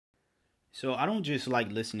So I don't just like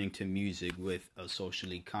listening to music with a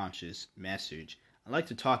socially conscious message. I like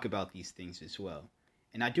to talk about these things as well.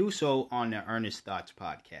 And I do so on the Earnest Thoughts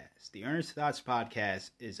podcast. The Earnest Thoughts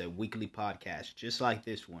podcast is a weekly podcast just like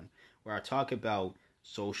this one, where I talk about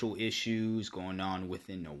social issues going on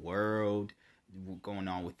within the world, going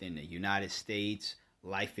on within the United States,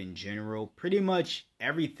 life in general, pretty much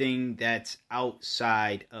everything that's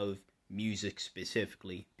outside of music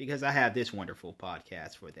specifically, because I have this wonderful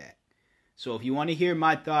podcast for that. So if you want to hear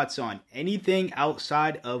my thoughts on anything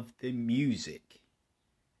outside of the music,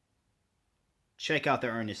 check out the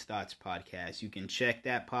Earnest Thoughts podcast. You can check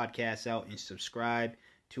that podcast out and subscribe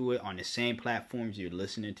to it on the same platforms you're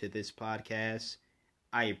listening to this podcast.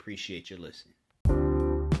 I appreciate your listening.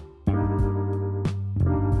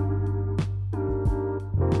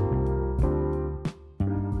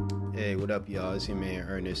 Hey, what up, y'all? It's your man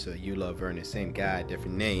Ernest. You Love Ernest. Same guy,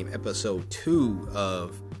 different name. Episode 2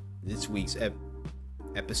 of this week's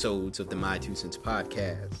episodes of the My Two Cents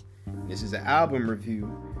podcast. This is an album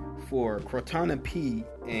review for Cortana P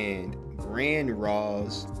and Grand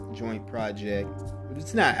Raw's joint project.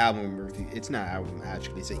 It's not album review. It's not album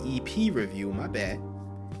actually. It's an EP review. My bad.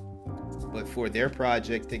 But for their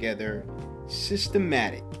project together,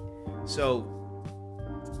 Systematic. So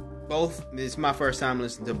both. This is my first time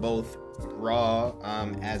listening to both Raw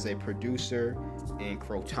as a producer and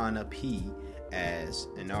Cortana P as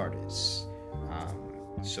an artist.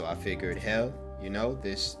 So I figured, hell,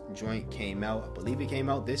 this joint came out, I believe it came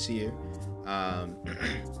out this year.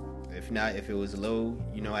 If not, if it was low,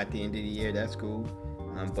 at the end of the year, that's cool.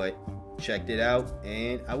 But checked it out,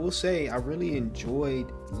 and I will say I really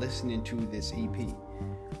enjoyed listening to this EP.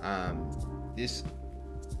 This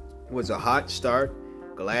was a hot start.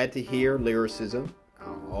 Glad to hear lyricism.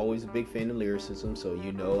 I'm always a big fan of lyricism, so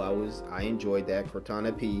I enjoyed that.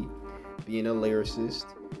 Cortana P being a lyricist,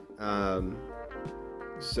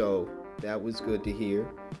 so that was good to hear.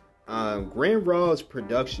 Grand Raw's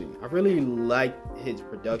production, I really like his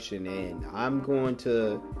production, and I'm going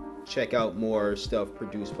to check out more stuff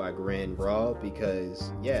produced by Grand Raw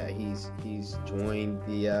because he's joined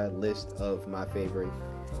the list of my favorite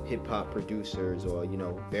hip-hop producers, or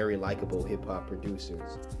very likable hip-hop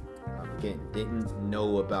producers. Again, didn't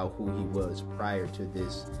know about who he was prior to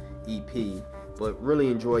this EP, but really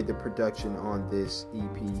enjoyed the production on this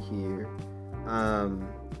EP here.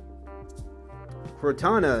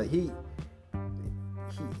 Cortana,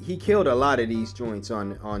 he killed a lot of these joints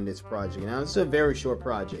on this project. Now it's a very short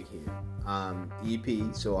project here,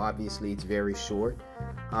 EP, so obviously it's very short.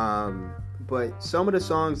 But some of the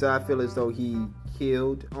songs that I feel as though he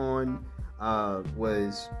killed on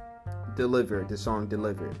was Delivered, the song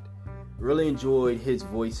Delivered. Really enjoyed his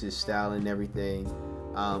voice's style and everything.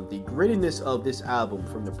 The grittiness of this album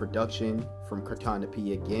from the production from Cortana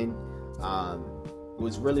P again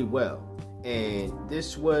was really well. And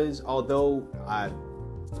this was, although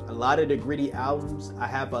a lot of the gritty albums, I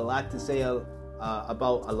have a lot to say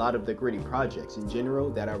about a lot of the gritty projects in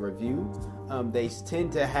general that I review. They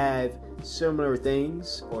tend to have similar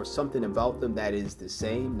things or something about them that is the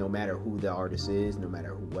same, no matter who the artist is, no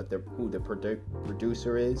matter who the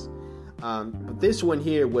producer is. But this one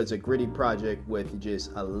here was a gritty project with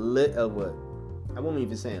just I won't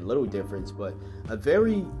even say a little difference, but a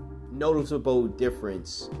very noticeable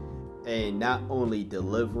difference. And not only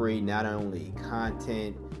delivery, not only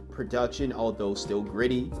content, production, although still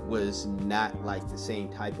gritty, was not like the same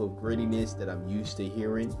type of grittiness that I'm used to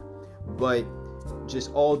hearing. But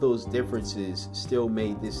just all those differences still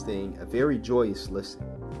made this thing a very joyous listen.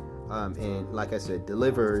 And like I said,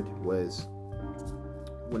 Delivered was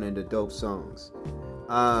one of the dope songs.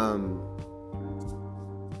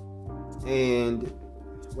 And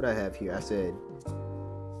what I have here, I said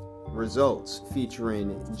Results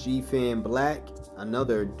featuring G-Fan Black,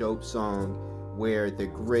 another dope song where the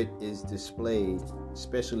grit is displayed,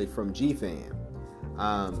 especially from G-Fan.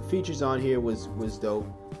 Features on here was dope.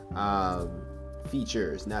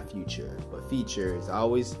 Features, not future, but features. I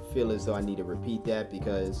always feel as though I need to repeat that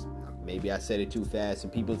because maybe I said it too fast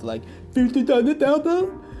and people's like, features on this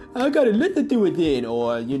album? I gotta listen to it then.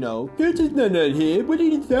 Or, features not on here. What are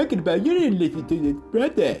you talking about? You didn't listen to this,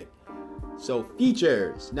 brother. So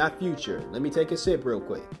features, not future. Let me take a sip real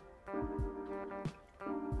quick.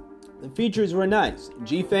 The features were nice.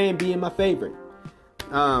 G-Fan being my favorite.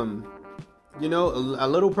 A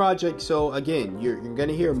little project. So again, you're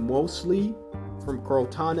gonna hear mostly from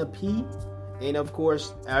Cortana P, and of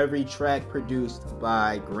course every track produced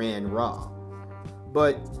by Grand Raw.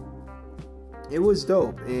 But it was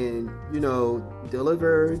dope, and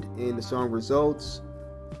Delivered and the song Results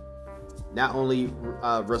not only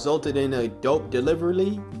resulted in a dope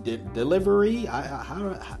delivery.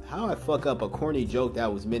 How I fuck up a corny joke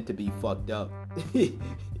that was meant to be fucked up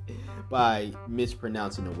by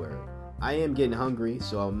mispronouncing the word. I am getting hungry,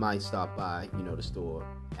 so I might stop by, the store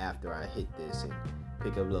after I hit this and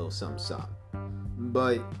pick up a little something.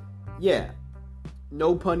 But yeah,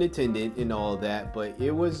 no pun intended in all that. But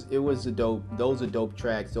it was a dope. Those are dope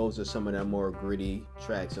tracks. Those are some of the more gritty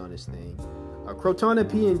tracks on this thing. Crotona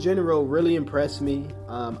P in general really impressed me.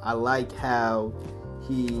 I like how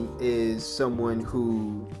he is someone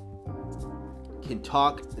who can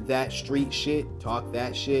talk that street shit,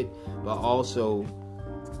 but also,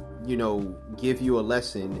 give you a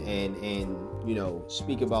lesson and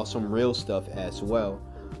speak about some real stuff as well.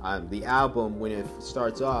 The album, when it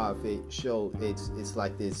starts off, it's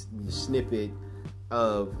like this snippet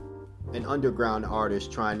of an underground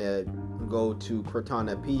artist trying to go to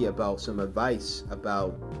Crotona P about some advice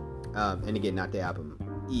about, and again, not the album,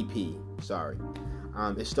 EP, sorry.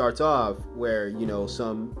 It starts off where,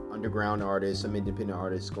 some underground artist, some independent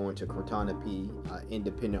artist going to Crotona P,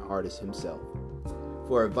 independent artist himself,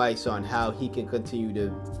 for advice on how he can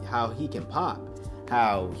how he can pop,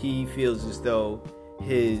 how he feels as though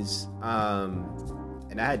his,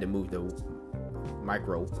 and I had to move the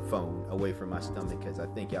microphone away from my stomach because I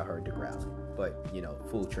think y'all heard the growling, but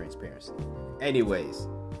full transparency. Anyways,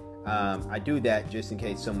 I do that just in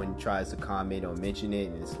case someone tries to comment or mention it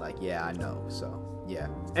and it's like, yeah, I know. So yeah,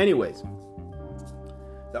 anyways,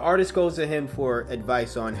 the artist goes to him for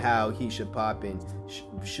advice on how he should pop, and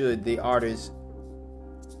should the artist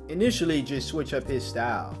initially just switch up his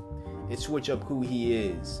style and switch up who he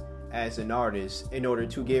is as an artist in order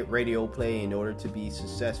to get radio play, in order to be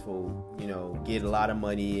successful, get a lot of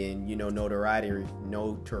money and, notoriety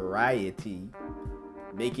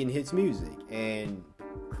making his music. And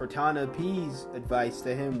Crotona P's advice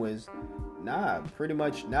to him was,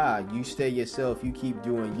 you stay yourself, you keep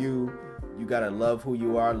doing you gotta love who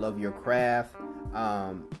you are, love your craft.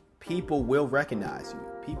 People will recognize you.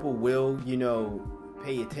 People will,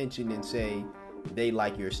 pay attention and say they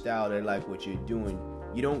like your style, they like what you're doing.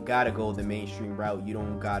 You don't gotta go the mainstream route. You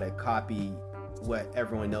don't gotta copy what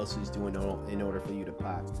everyone else is doing in order for you to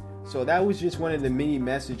pop. So that was just one of the many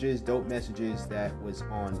dope messages that was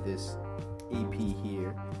on this EP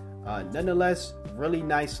here. Nonetheless, really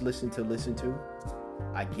nice listen to.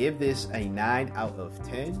 I give this a 9 out of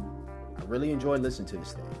 10. I really enjoyed listening to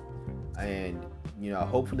this thing. And,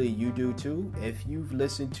 hopefully you do too. If you've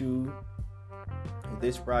listened to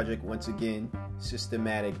this project, once again,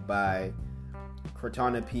 Systematic by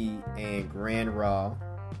Crotona P and Grand Raw,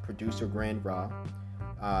 producer Grand Raw.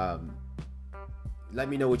 Let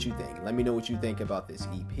me know what you think. Let me know what you think about this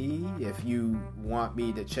EP. If you want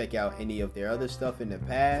me to check out any of their other stuff in the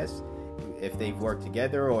past, if they've worked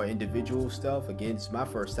together or individual stuff. Again, it's my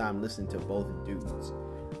first time listening to both dudes.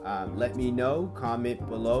 Let me know. Comment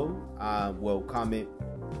below.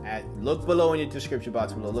 Look below in the description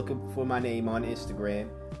box below. Look for my name on Instagram.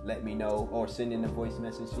 Let me know, or send in a voice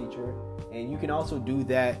message feature. And you can also do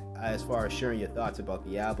that as far as sharing your thoughts about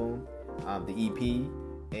the album, the EP,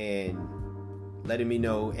 and letting me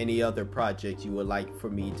know any other projects you would like for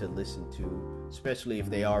me to listen to, especially if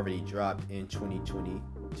they already dropped in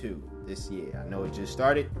 2022 this year. I know it just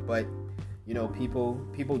started, but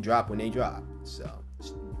people drop when they drop. So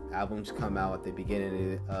albums come out at the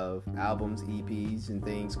beginning of albums, EPs, and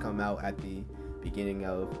things come out at the beginning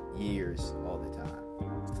of years all the time.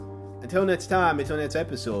 Until next time, until next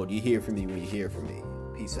episode, you hear from me when you hear from me.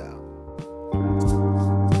 Peace out.